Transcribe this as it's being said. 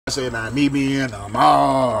said, now meet me in the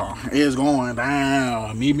mall. It's going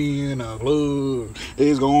down. Meet me in the club.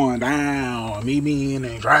 It's going down. Meet me in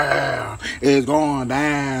the crowd. It's going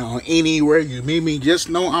down. Anywhere you meet me, just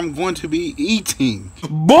know I'm going to be eating.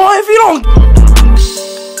 Boy, if you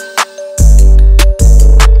don't...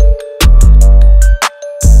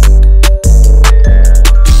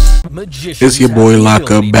 It's your boy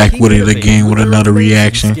Lockup back with it again with another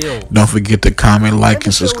reaction. Don't forget to comment, like,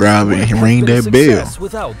 and subscribe, and ring that bell.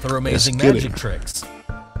 Without their amazing magic tricks.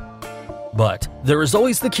 But there is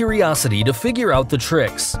always the curiosity to figure out the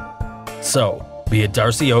tricks. So, be it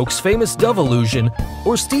Darcy Oak's famous dove illusion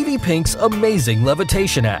or Stevie Pink's amazing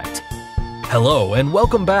levitation act. Hello and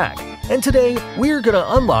welcome back. And today we're gonna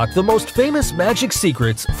unlock the most famous magic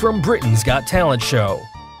secrets from Britain's Got Talent show.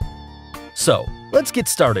 So, let's get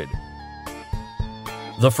started.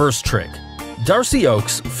 The first trick, Darcy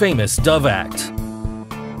Oak's famous dove act.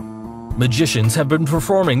 Magicians have been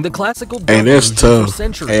performing the classical dove Hey, that's illusion for tough.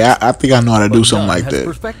 centuries. Hey, I think I know how to do something like that.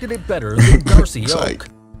 Perfected it better than Darcy Oak. Like...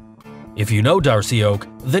 If you know Darcy Oak,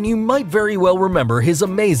 then you might very well remember his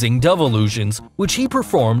amazing dove illusions, which he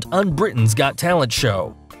performed on Britain's Got Talent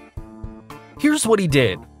show. Here's what he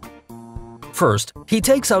did. First, he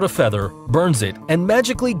takes out a feather, burns it, and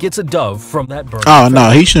magically gets a dove from that burn. Oh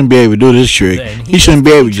no, he shouldn't be able to do this trick. He shouldn't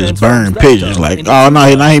be able to just burn pigeons like, oh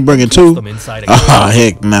no, now he bringing two. Oh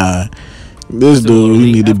heck nah. This dude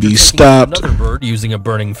need to be stopped. Another bird using a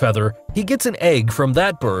burning feather, he gets an egg from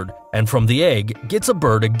that bird, and from the egg gets a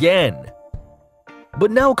bird again.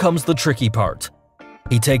 But now comes the tricky part.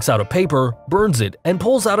 He takes out a paper, burns it, and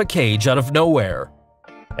pulls out a cage out of nowhere.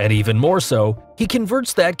 And even more so, he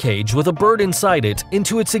converts that cage with a bird inside it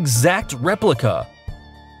into its exact replica.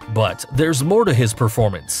 But there's more to his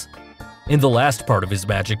performance. In the last part of his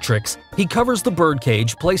magic tricks, he covers the bird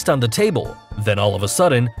cage placed on the table. Then all of a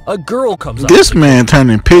sudden, a girl comes out. This man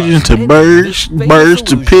turning pigeons to birds, birds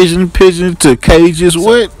to pigeons, pigeons to cages.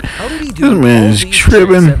 What? How did he do this man is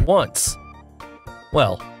tripping at once?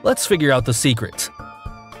 Well, let's figure out the secret.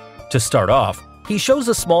 To start off, he shows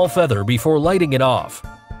a small feather before lighting it off.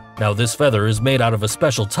 Now this feather is made out of a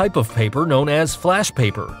special type of paper known as flash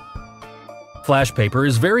paper. Flash paper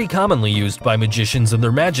is very commonly used by magicians in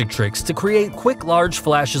their magic tricks to create quick large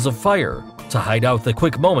flashes of fire, to hide out the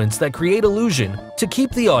quick moments that create illusion to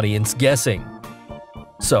keep the audience guessing.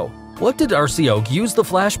 So, what did Darcy Oak use the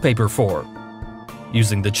flash paper for?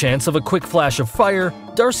 Using the chance of a quick flash of fire,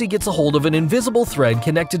 Darcy gets a hold of an invisible thread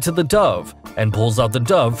connected to the dove and pulls out the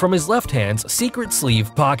dove from his left hand's secret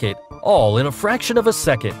sleeve pocket, all in a fraction of a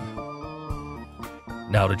second.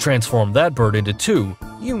 Now to transform that bird into two,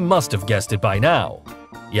 you must have guessed it by now.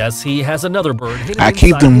 Yes, he has another bird hidden I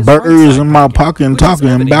keep them birds in my pocket and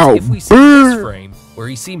talking about bird. Frame where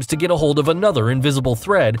he seems to get a hold of another invisible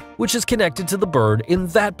thread which is connected to the bird in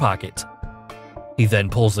that pocket. He then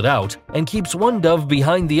pulls it out and keeps one dove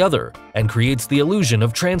behind the other and creates the illusion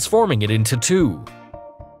of transforming it into two.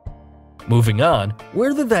 Moving on,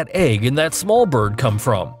 where did that egg in that small bird come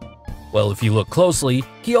from? Well, if you look closely,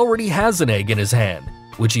 he already has an egg in his hand,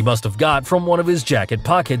 which he must have got from one of his jacket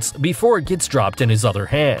pockets before it gets dropped in his other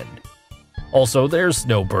hand. Also, there's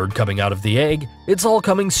no bird coming out of the egg, it's all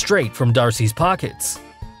coming straight from Darcy's pockets.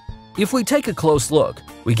 If we take a close look,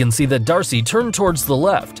 we can see that Darcy turned towards the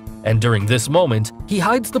left, and during this moment, he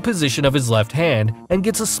hides the position of his left hand and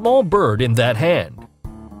gets a small bird in that hand.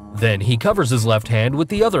 Then he covers his left hand with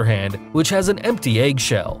the other hand, which has an empty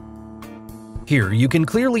eggshell. Here you can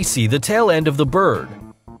clearly see the tail end of the bird.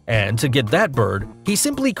 And to get that bird, he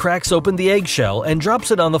simply cracks open the eggshell and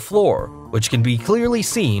drops it on the floor, which can be clearly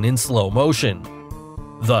seen in slow motion,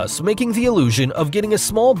 thus making the illusion of getting a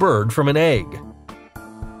small bird from an egg.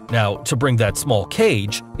 Now, to bring that small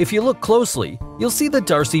cage, if you look closely, you'll see that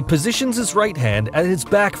Darcy positions his right hand at his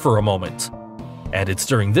back for a moment. And it's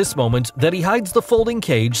during this moment that he hides the folding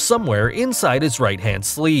cage somewhere inside his right hand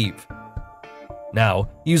sleeve. Now,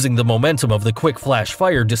 using the momentum of the quick flash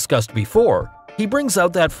fire discussed before, he brings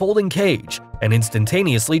out that folding cage and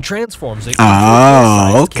instantaneously transforms it.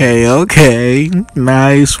 Oh, okay.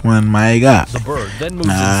 Nice one, my God. The bird then moves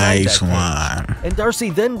nice inside that cage, and Darcy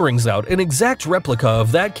then brings out an exact replica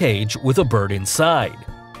of that cage with a bird inside.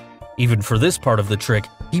 Even for this part of the trick,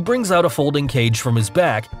 he brings out a folding cage from his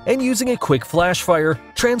back and using a quick flash fire,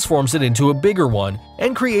 transforms it into a bigger one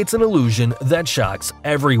and creates an illusion that shocks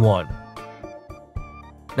everyone.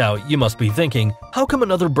 Now, you must be thinking, how come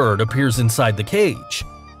another bird appears inside the cage?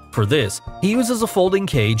 For this, he uses a folding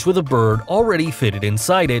cage with a bird already fitted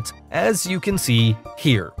inside it, as you can see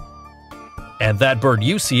here. And that bird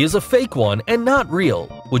you see is a fake one and not real,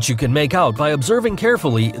 which you can make out by observing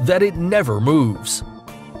carefully that it never moves.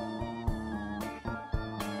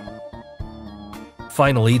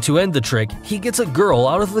 Finally, to end the trick, he gets a girl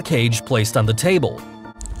out of the cage placed on the table.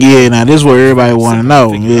 Yeah, now this is what everybody want to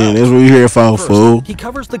know. Yeah, that's what you here for, fool. He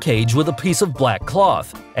covers the cage with a piece of black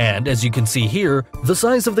cloth, and as you can see here, the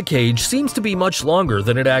size of the cage seems to be much longer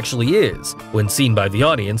than it actually is, when seen by the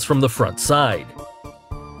audience from the front side.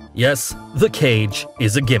 Yes, the cage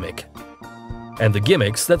is a gimmick. And the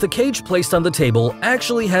gimmick's that the cage placed on the table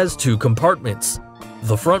actually has two compartments.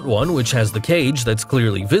 The front one, which has the cage that's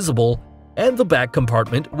clearly visible, and the back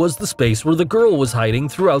compartment was the space where the girl was hiding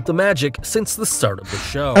throughout the magic since the start of the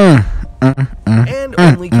show. And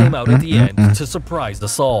only came out at the end to surprise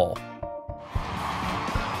us all.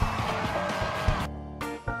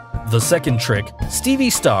 The second trick, Stevie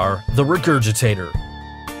Star, the Regurgitator.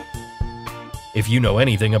 If you know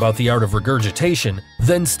anything about the art of regurgitation,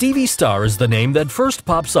 then Stevie Star is the name that first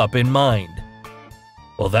pops up in mind.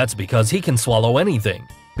 Well, that's because he can swallow anything,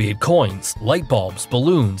 be it coins, light bulbs,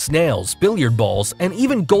 balloons, nails, billiard balls, and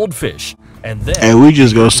even goldfish. And then we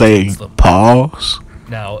just gonna say pause.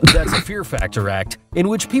 Now, that's a Fear Factor act in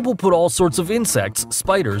which people put all sorts of insects,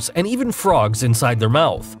 spiders, and even frogs inside their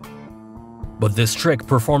mouth. But this trick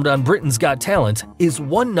performed on Britain's Got Talent is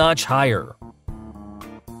one notch higher.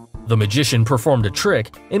 The magician performed a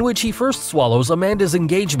trick in which he first swallows Amanda's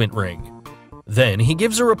engagement ring. Then he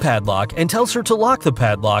gives her a padlock and tells her to lock the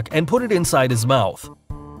padlock and put it inside his mouth.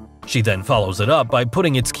 She then follows it up by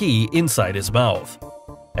putting its key inside his mouth.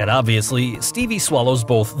 And obviously, Stevie swallows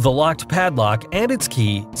both the locked padlock and its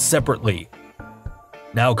key separately.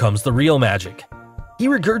 Now comes the real magic. He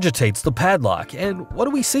regurgitates the padlock, and what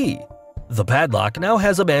do we see? The padlock now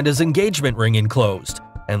has Amanda's engagement ring enclosed,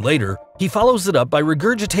 and later, he follows it up by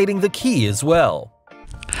regurgitating the key as well.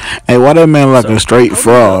 Hey, why that man like a straight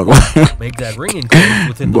frog? Make that ring enclosed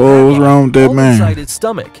within the what's wrong with that man? Inside its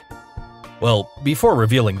stomach. Well, before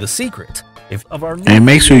revealing the secret, hey,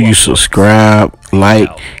 make sure you subscribe, like,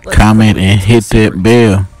 comment, and hit that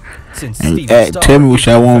bell. And tell me what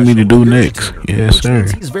y'all want me to do next. Yes, sir.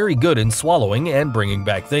 He's very good in swallowing and bringing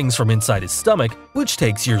back things from inside his stomach, which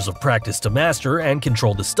takes years of practice to master and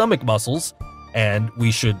control the stomach muscles. And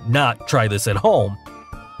we should not try this at home.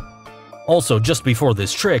 Also, just before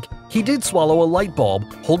this trick, he did swallow a light bulb,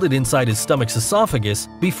 hold it inside his stomach's esophagus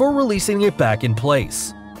before releasing it back in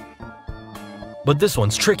place. But this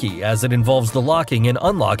one's tricky as it involves the locking and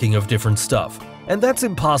unlocking of different stuff, and that's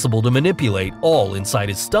impossible to manipulate all inside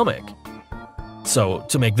his stomach. So,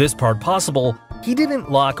 to make this part possible, he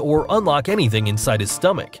didn't lock or unlock anything inside his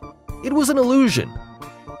stomach. It was an illusion.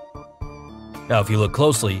 Now, if you look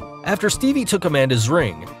closely, after Stevie took Amanda's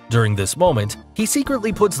ring, during this moment, he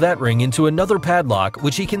secretly puts that ring into another padlock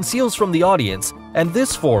which he conceals from the audience, and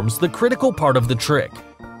this forms the critical part of the trick.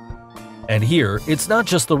 And here, it's not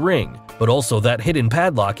just the ring, but also that hidden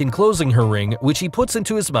padlock enclosing her ring which he puts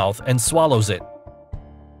into his mouth and swallows it.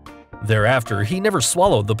 Thereafter, he never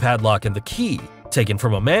swallowed the padlock and the key, taken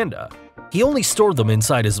from Amanda. He only stored them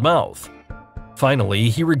inside his mouth. Finally,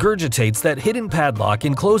 he regurgitates that hidden padlock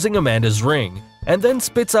enclosing Amanda's ring, and then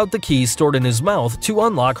spits out the key stored in his mouth to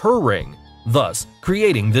unlock her ring, thus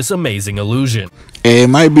creating this amazing illusion. It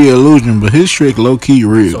might be an illusion, but his trick low-key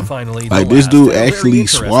real. So finally, like this dude actually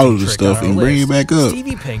swallowed the stuff and bring it back up.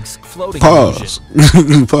 Stevie Pink's floating Pause.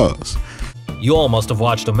 illusion. Pause. You all must have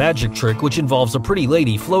watched a magic trick which involves a pretty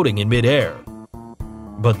lady floating in midair.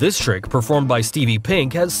 But this trick, performed by Stevie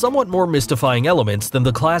Pink, has somewhat more mystifying elements than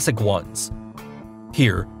the classic ones.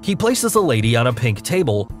 Here, he places a lady on a pink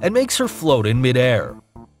table and makes her float in midair.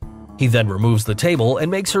 He then removes the table and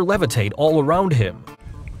makes her levitate all around him.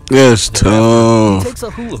 That's tough. He takes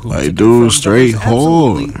a hula hoop like, dude, straight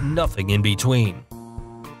hard. Nothing in between.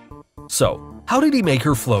 So, how did he make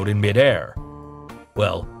her float in midair?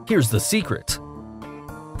 Well, here's the secret.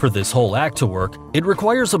 For this whole act to work, it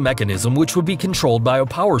requires a mechanism which would be controlled by a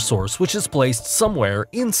power source which is placed somewhere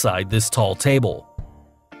inside this tall table.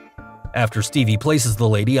 After Stevie places the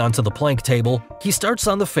lady onto the plank table, he starts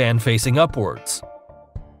on the fan facing upwards.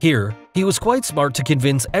 Here, he was quite smart to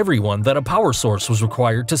convince everyone that a power source was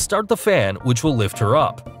required to start the fan which will lift her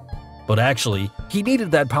up. But actually, he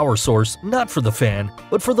needed that power source not for the fan,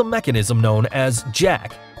 but for the mechanism known as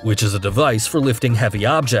jack, which is a device for lifting heavy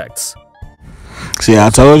objects. See, I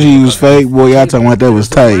told you he was fake, boy. Y'all talking about that was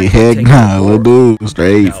tight. Heck nah, little dude,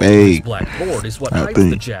 straight fake. This black board is what hides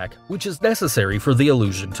the jack, which is necessary for the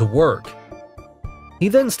illusion to work. He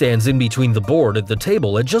then stands in between the board and the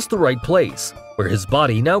table at just the right place, where his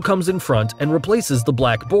body now comes in front and replaces the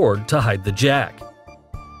black board to hide the jack.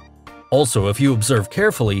 Also, if you observe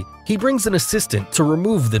carefully, he brings an assistant to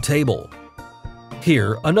remove the table.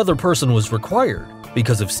 Here, another person was required,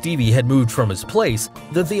 because if Stevie had moved from his place,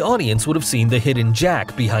 then the audience would have seen the hidden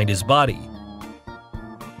jack behind his body.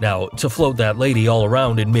 Now, to float that lady all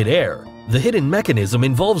around in midair, the hidden mechanism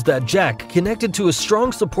involves that jack connected to a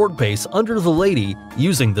strong support base under the lady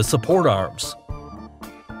using the support arms.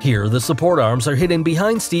 Here, the support arms are hidden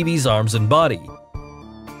behind Stevie's arms and body.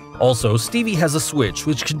 Also, Stevie has a switch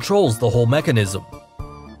which controls the whole mechanism.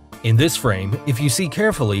 In this frame, if you see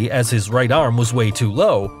carefully, as his right arm was way too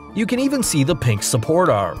low, you can even see the pink support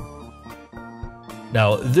arm.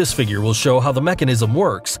 Now, this figure will show how the mechanism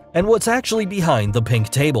works and what's actually behind the pink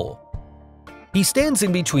table. He stands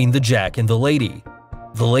in between the jack and the lady.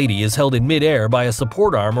 The lady is held in midair by a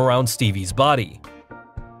support arm around Stevie's body.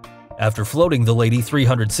 After floating the lady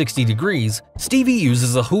 360 degrees, Stevie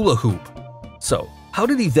uses a hula hoop. So, how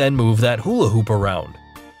did he then move that hula hoop around?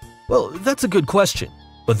 Well, that's a good question,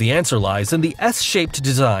 but the answer lies in the S-shaped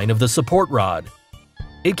design of the support rod.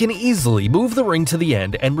 It can easily move the ring to the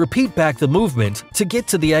end and repeat back the movement to get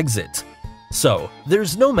to the exit. So,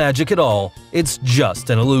 there's no magic at all, it's just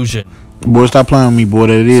an illusion. Boy, stop playing with me, boy,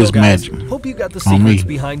 that is guys, magic. Hope you got the secrets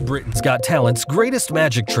behind Britain's Got Talent's greatest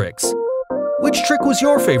magic tricks. Which trick was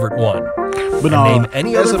your favorite one? But name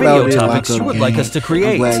any other video topics you would like us to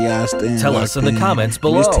create. Tell us in the comments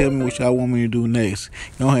below. Just tell me what y'all want me to do next.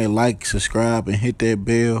 Go ahead, like, subscribe, and hit that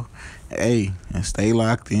bell. Hey, and stay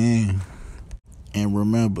locked in. And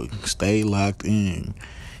remember, stay locked in.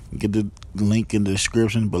 Get the link in the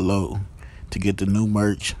description below to get the new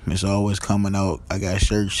merch. It's always coming out. I got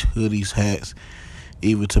shirts, hoodies, hats,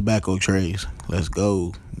 even tobacco trays. Let's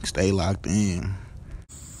go. Stay locked in.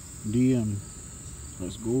 DM.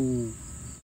 Let's go.